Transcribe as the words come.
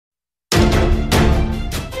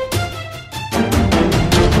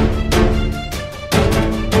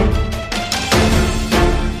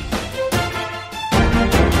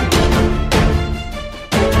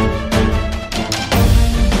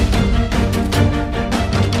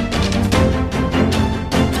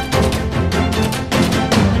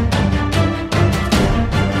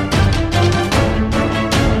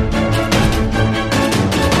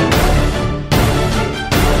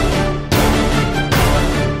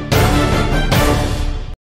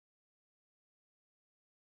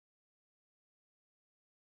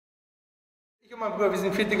Ich und mein Bruder, wir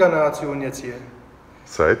sind vierte Generation jetzt hier.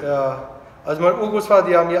 Seit? Ja. Also mein Urgroßvater,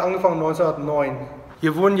 die haben hier angefangen 1909.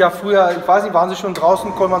 Hier wurden ja früher, ich weiß nicht, waren sie schon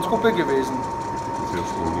draußen Kolmanskuppe gewesen? Sehr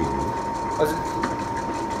früh.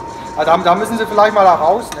 Also da müssen sie vielleicht mal da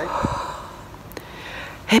raus, ne?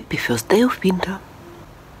 Happy first day of winter.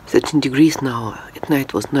 13 degrees now. At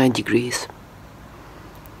night was 9 degrees.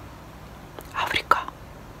 Africa.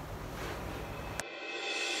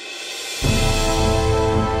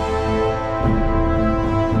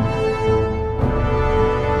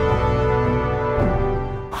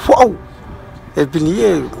 Wow! They've been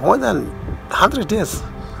here more than 100 years.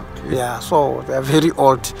 Okay. Yeah, so they're very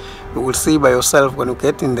old. You will see by yourself when you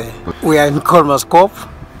get in there. We are in Kolmanskop,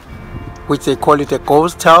 which they call it a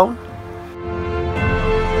ghost town.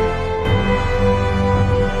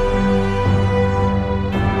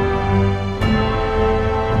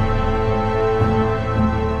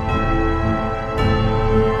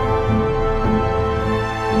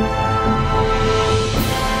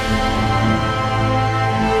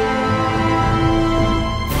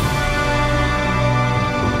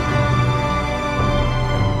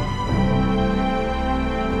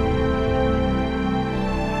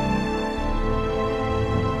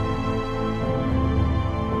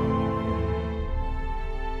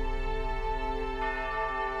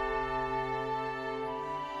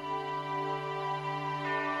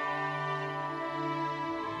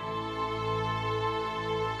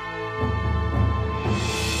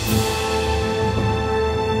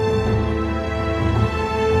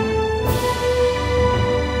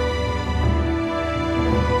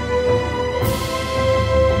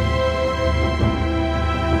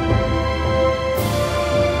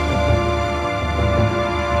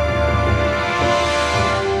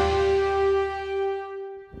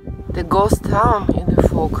 The ghost town in the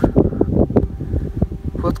fog.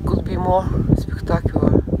 What could be more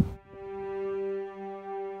spectacular?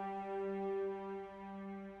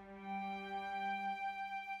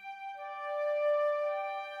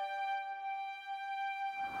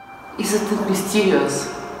 Isn't it mysterious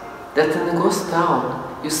that in a ghost town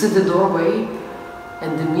you see the doorway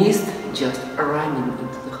and the mist just running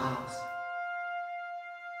into the house?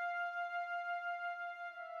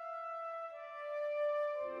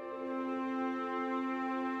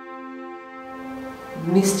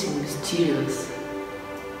 Misty, mysterious.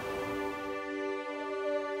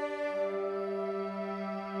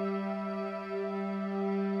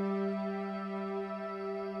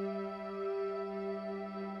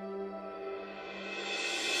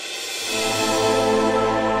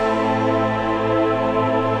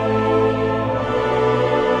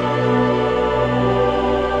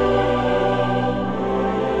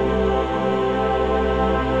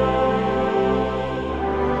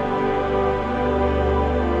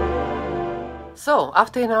 So,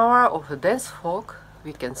 after an hour of a dense fog,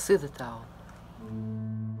 we can see the town.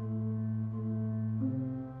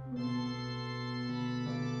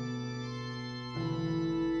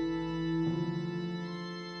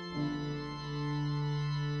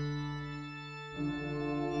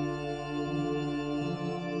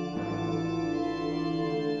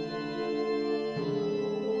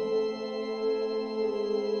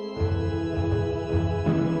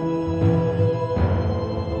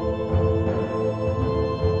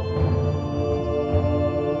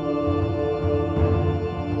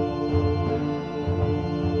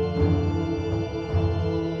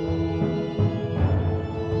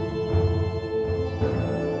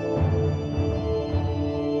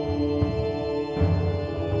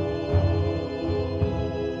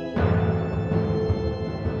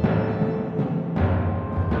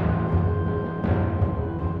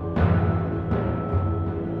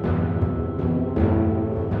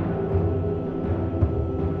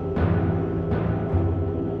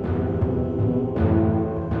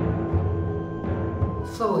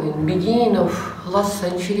 So, in the beginning of last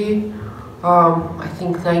century, I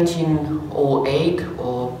think 1908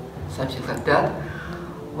 or something like that,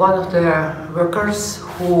 one of the workers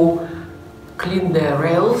who cleaned the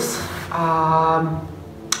rails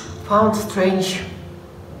found strange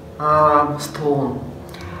stone,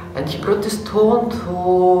 and he brought the stone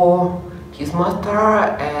to his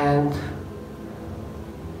master, and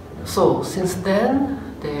so since then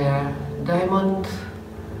the diamond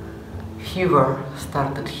fever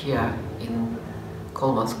started here in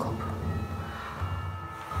Kolmanskop.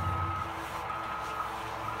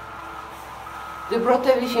 They brought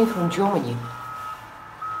everything from Germany.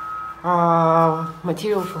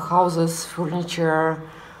 Material for houses, furniture,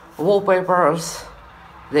 wallpapers.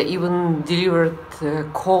 They even delivered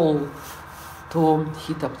coal to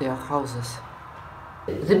heat up their houses.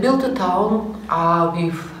 They built a town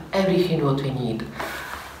with everything what we need.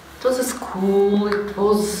 It was a school, it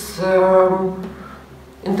was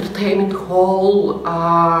entertainment hall,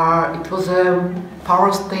 it was a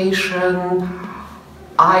power station,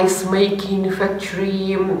 ice making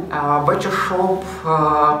factory, butcher shop,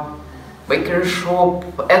 bakery shop,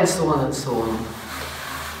 and so on and so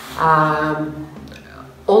on.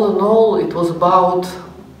 All in all, it was about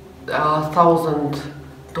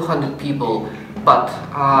 1,200 people, but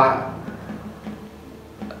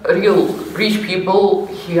real rich people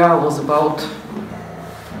here was about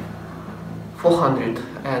 400,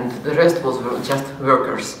 and the rest was just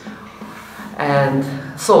workers. And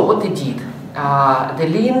so what they did, they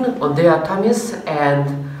lean on their tummies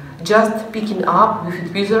and just picking up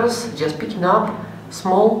with tweezers, just picking up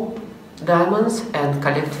small diamonds and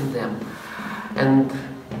collecting them. And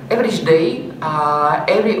average day,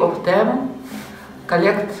 every of them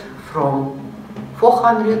collect from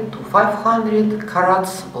 400 to 500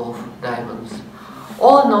 carats of diamonds.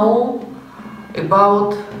 All in all,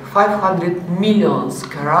 about 500 million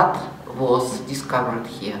carat was discovered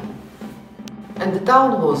here. And the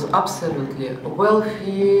town was absolutely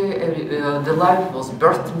wealthy, the life was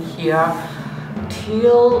bursting here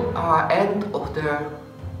till end of the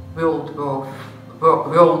World War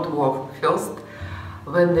I,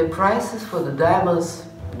 when the prices for the diamonds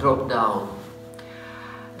dropped down.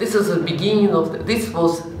 This was the beginning of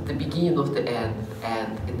the end,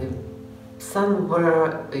 and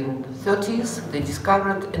somewhere in the 30s they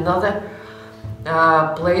discovered another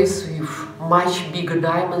place with much bigger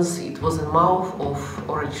diamonds. It was in the mouth of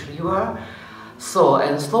Orange River. So,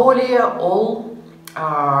 and slowly all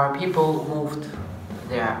people moved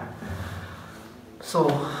there. So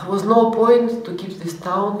there was no point to keep this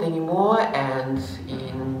town anymore, and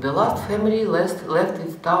in the last family left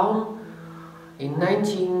this town in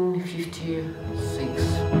 1956.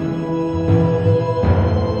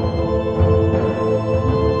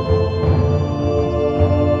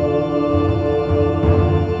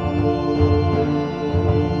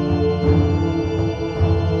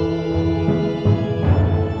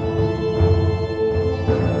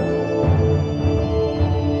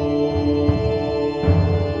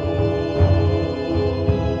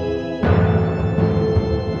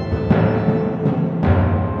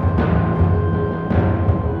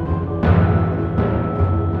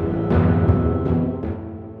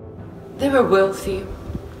 They were wealthy,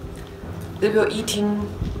 they were eating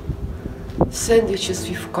sandwiches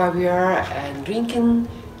with caviar and drinking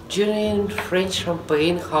genuine French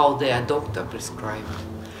champagne, how their doctor prescribed,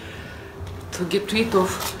 to get rid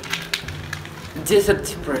of desert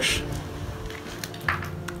depression.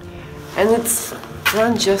 And it's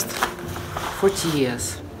run just 40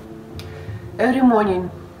 years. Every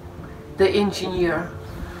morning the engineer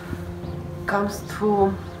comes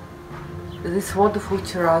to this wonderful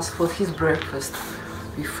terrace for his breakfast,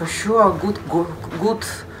 with for sure good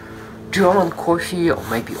German coffee or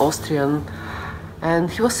maybe Austrian, and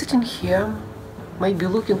he was sitting here, maybe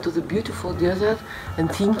looking to the beautiful desert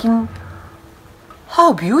and thinking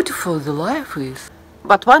how beautiful the life is.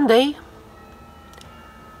 But one day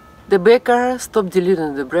the baker stopped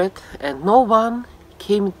delivering the bread and no one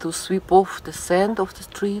came to sweep off the sand of the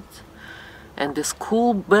street, and the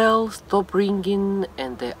school bell stopped ringing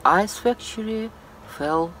and the ice factory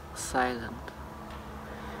fell silent.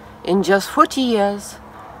 In just 40 years,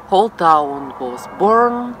 whole town was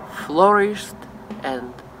born, flourished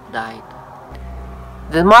and died.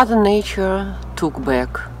 The Mother Nature took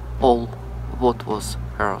back all what was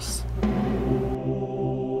hers.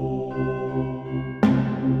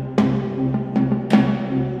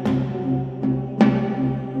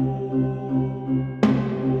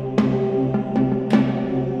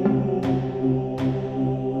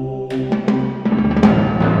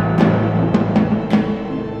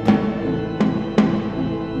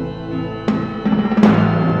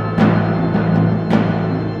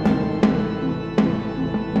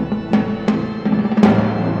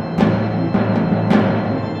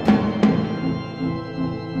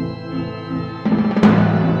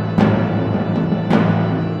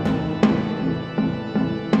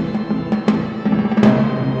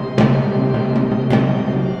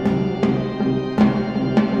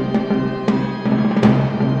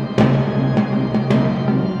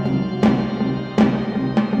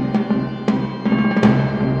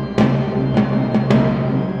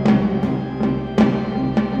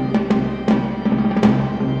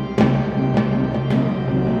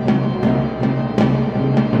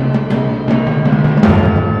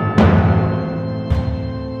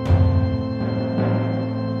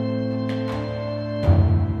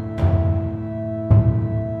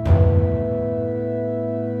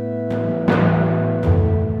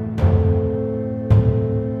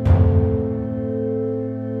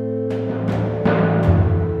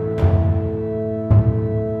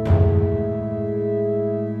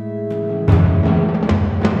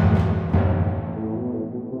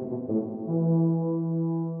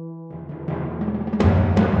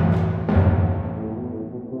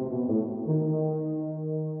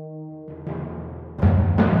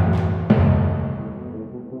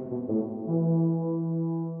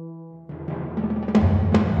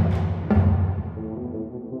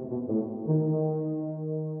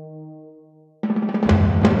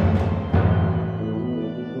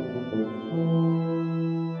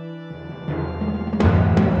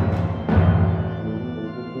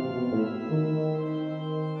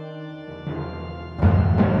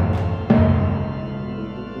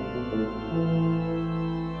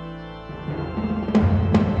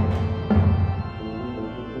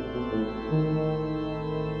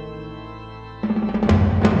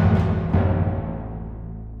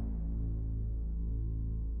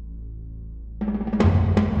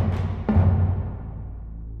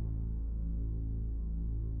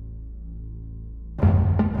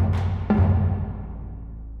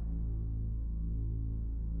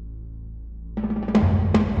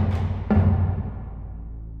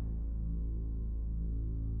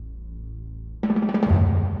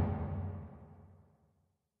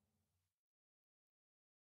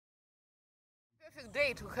 perfect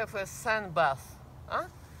day to have a sand bath, huh?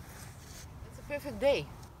 It's a perfect day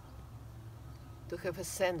to have a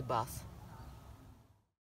sand bath.